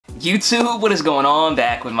YouTube, what is going on?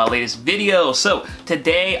 Back with my latest video. So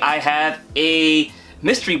today I have a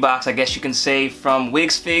mystery box, I guess you can say, from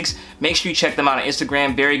WiggsFigs. Make sure you check them out on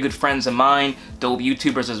Instagram. Very good friends of mine, dope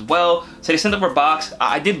YouTubers as well. So they sent over a box.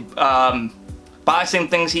 I did buy some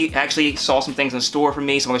things. He actually saw some things in store for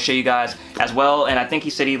me, so I'm gonna show you guys as well. And I think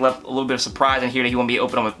he said he left a little bit of surprise in here that he won't be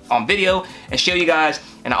open on video and show you guys.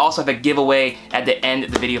 And I also have a giveaway at the end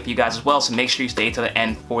of the video for you guys as well, so make sure you stay to the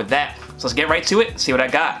end for that. So let's get right to it, see what I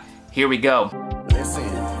got. Here we go. Listen,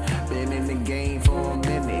 been in the game for a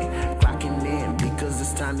minute, clocking in because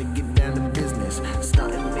it's time to get down to business.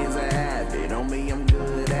 Stunting is a habit, on me I'm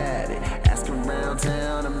good at it. Ask around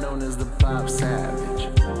town, I'm known as the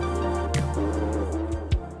Popsavage.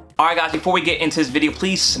 Alright guys, before we get into this video,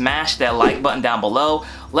 please smash that like button down below.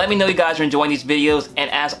 Let me know you guys are enjoying these videos, and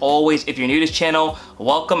as always, if you're new to this channel,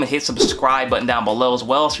 welcome, and hit subscribe button down below as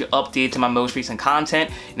well so you're updated to my most recent content,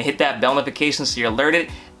 and hit that bell notification so you're alerted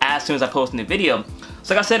as soon as I post a new video.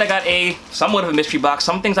 So like I said, I got a somewhat of a mystery box.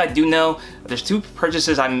 Some things I do know. There's 2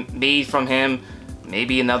 purchases I made from him,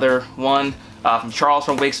 maybe another one from Charles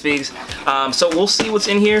from WiggsFigs. So we'll see what's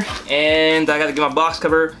in here, and I gotta get my box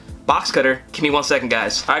cutter. Give me 1 second,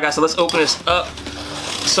 guys. All right, guys, so let's open this up.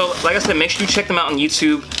 So, like I said, make sure you check them out on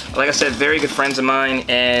YouTube. Like I said, very good friends of mine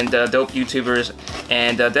and dope YouTubers,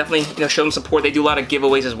 and definitely, you know, show them support. They do a lot of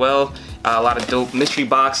giveaways as well, a lot of dope mystery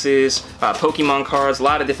boxes, Pokemon cards, a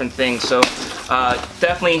lot of different things. So,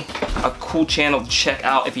 definitely a cool channel to check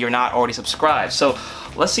out if you're not already subscribed. So,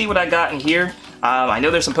 let's see what I got in here. I know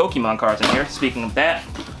there's some Pokemon cards in here. Speaking of that,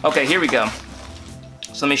 okay, here we go.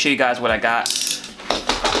 So let me show you guys what I got.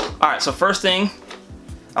 All right, so first thing,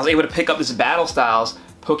 I was able to pick up this Battle Styles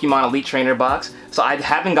Pokemon Elite Trainer box. So I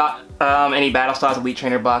haven't got any Battle Styles Elite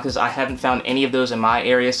Trainer boxes. I haven't found any of those in my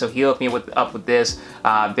area, so he hooked me up with this.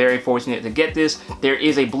 Very fortunate to get this. There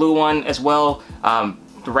is a blue one as well.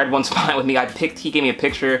 The red one's fine with me. He gave me a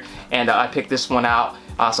picture, and I picked this one out.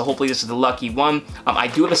 So hopefully this is the lucky one. I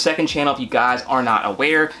do have a second channel if you guys are not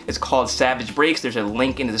aware. It's called Savage Breaks. There's a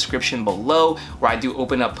link in the description below where I do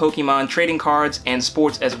open up Pokemon trading cards and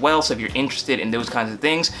sports as well. So if you're interested in those kinds of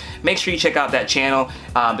things, make sure you check out that channel.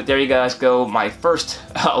 But there you guys go, my first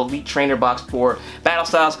Elite Trainer box for Battle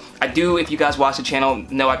Styles. I do, if you guys watch the channel,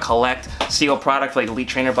 know I collect sealed product like Elite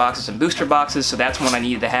Trainer boxes and booster boxes. So that's one I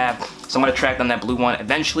needed to have. So I'm gonna track down that blue one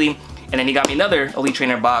eventually. And then he got me another Elite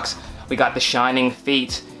Trainer box. We got the Shining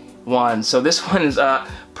Fate one. So this one is a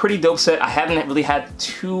pretty dope set. I haven't really had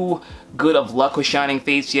too good of luck with Shining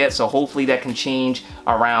Fates yet, so hopefully that can change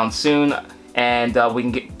around soon, and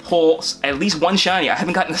we can pull at least one shiny. I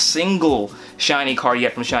haven't gotten a single shiny card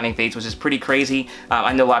yet from Shining Fates, which is pretty crazy.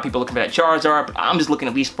 I know a lot of people looking for that Charizard, but I'm just looking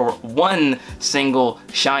at least for one single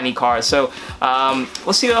shiny card. So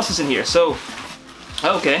let's see what else is in here. So,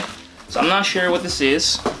 okay, so I'm not sure what this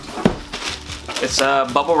is. It's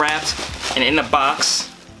bubble wrapped and in the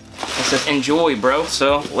box. It says enjoy, bro.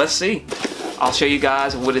 So let's see. I'll show you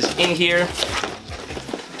guys what is in here.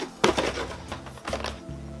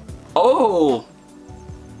 Oh,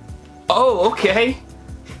 okay.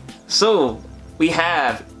 So we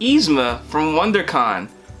have Yzma from WonderCon.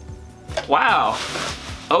 Wow.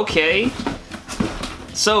 Okay.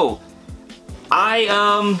 So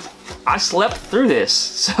I slept through this.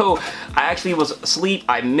 So I actually was asleep.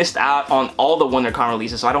 I missed out on all the WonderCon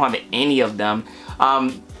releases, so I don't have any of them.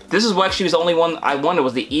 This is actually the only one I wanted,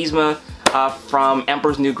 was the Yzma from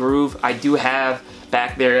Emperor's New Groove. I do have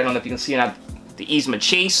back there, I don't know if you can see it, the Yzma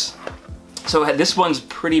Chase. So this one's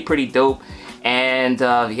pretty dope, and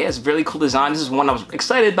yeah, it's a really cool design. This is one I was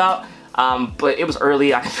excited about, but it was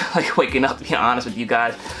early. I feel like waking up, to be honest with you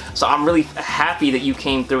guys. So I'm really happy that you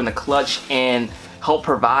came through in the clutch and helped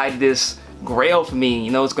provide this grail for me.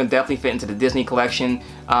 You know, it's going to definitely fit into the Disney collection.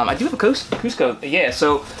 I do have a Cusco. Yeah,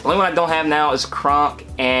 so the only one I don't have now is Kronk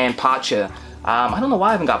and Pacha. I don't know why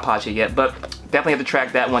I haven't got Pacha yet, but definitely have to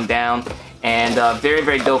track that one down. And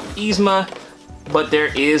very dope Yzma. But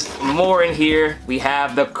there is more in here. We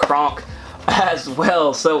have the Kronk as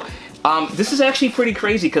well. So this is actually pretty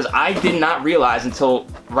crazy because I did not realize until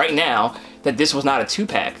right now that this was not a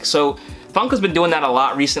 2-pack. So Funko's been doing that a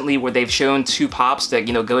lot recently, where they've shown 2 pops that,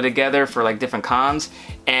 you know, go together for like different cons,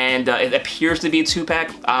 and it appears to be a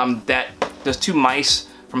 2-pack. That those 2 mice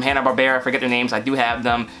from Hanna-Barbera, I forget their names, I do have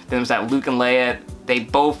them. Then there's that Luke and Leia. They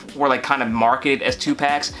both were like kind of marketed as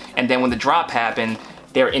 2-packs, and then when the drop happened,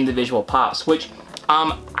 they're individual pops, which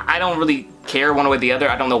I don't really care one way or the other.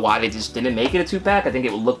 I don't know why they just didn't make it a 2-pack. I think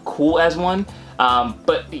it would look cool as one.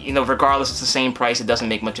 But, you know, regardless, it's the same price. It doesn't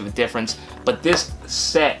make much of a difference. But this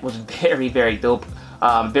set was very dope.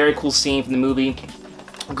 Very cool scene from the movie.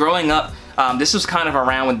 Growing up, this was kind of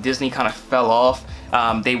around when Disney kind of fell off.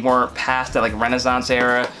 They weren't past that like Renaissance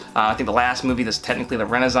era. I think the last movie that's technically the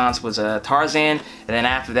Renaissance was Tarzan, and then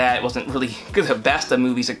after that it wasn't really good. The best of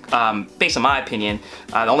movies, based on my opinion.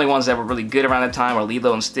 The only ones that were really good around the time were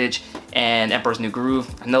Lilo and Stitch and Emperor's New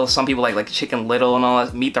Groove. I know some people like Chicken Little and all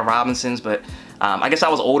that, Meet the Robinsons, but I guess I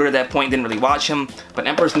was older at that point, didn't really watch them. But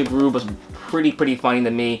Emperor's New Groove was pretty funny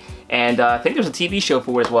to me, and I think there's a TV show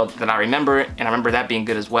for it as well that I remember, and I remember that being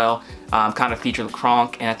good as well. Kind of featured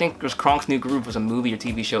Kronk, and I think there's Kronk's New Groove was a movie or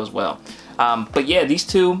TV show as well. But yeah, these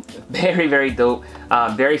two, very dope,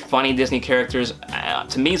 very funny Disney characters.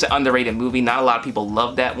 To me, it's an underrated movie. Not a lot of people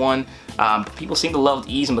love that one. People seem to love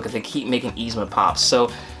Yzma because they keep making Yzma Pops.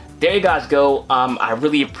 So there you guys go. I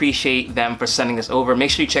really appreciate them for sending this over.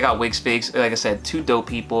 Make sure you check out WiggsFigs. Like I said, two dope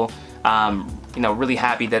people. You know, really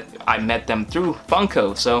happy that I met them through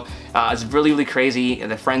Funko. So it's really crazy,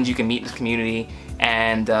 the friends you can meet in this community,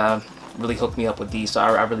 and really hooked me up with these. So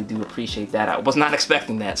I really do appreciate that. I was not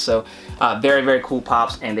expecting that. So very cool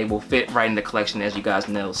pops, and they will fit right in the collection, as you guys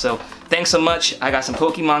know. So thanks so much. I got some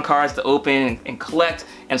Pokemon cards to open and collect,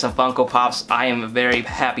 and some Funko Pops. I am a very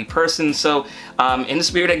happy person. So in the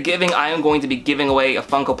spirit of giving, I am going to be giving away a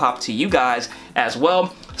Funko Pop to you guys as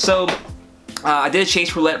well. So I did a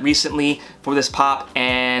chase roulette recently for this pop,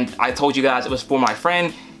 and I told you guys it was for my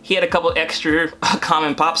friend. He had a couple extra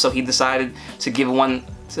common pops, so he decided to give one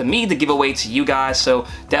to me to give away to you guys. So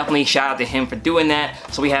definitely shout out to him for doing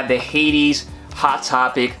that. So we have the Hades Hot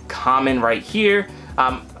Topic common right here.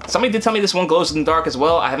 Somebody did tell me this one glows in the dark as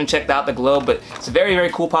well. I haven't checked out the glow, but it's a very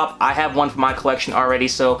cool pop. I have one for my collection already,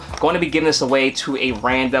 so going to be giving this away to a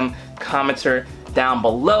random commenter down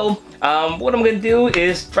below. What I'm going to do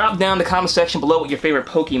is drop down the comment section below what your favorite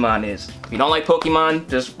Pokemon is. If you don't like Pokemon,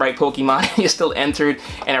 just write Pokemon. You're still entered,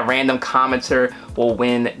 and a random commenter will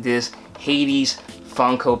win this Hades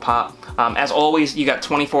Funko Pop. As always, you got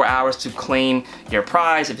 24 hours to claim your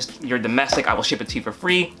prize. If you're domestic, I will ship it to you for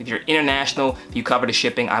free. If you're international, if you cover the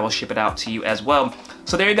shipping, I will ship it out to you as well.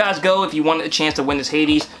 So there you guys go. If you wanted a chance to win this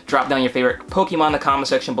Hades, drop down your favorite Pokemon in the comment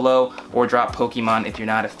section below, or drop Pokemon if you're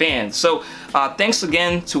not a fan. So thanks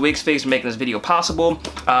again to WiggsFigs for making this video possible.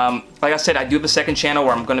 Like I said, I do have a second channel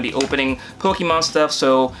where I'm going to be opening Pokemon stuff,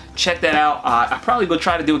 so check that out. I'll probably go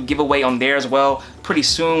try to do a giveaway on there as well pretty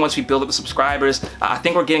soon once we build up the subscribers. I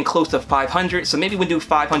think we're getting close to 500, so maybe when we do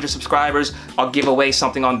 500 subscribers, I'll give away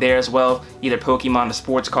something on there as well, either Pokemon or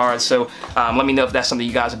sports cards. So let me know if that's something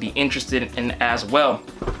you guys would be interested in as well.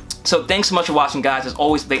 So thanks so much for watching, guys. As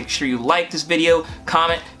always, make sure you like this video,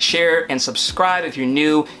 comment, share, and subscribe if you're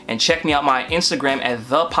new, and check me out my Instagram at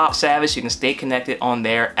ThePopSavage so you can stay connected on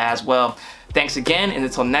there as well. Thanks again, and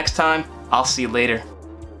until next time, I'll see you later.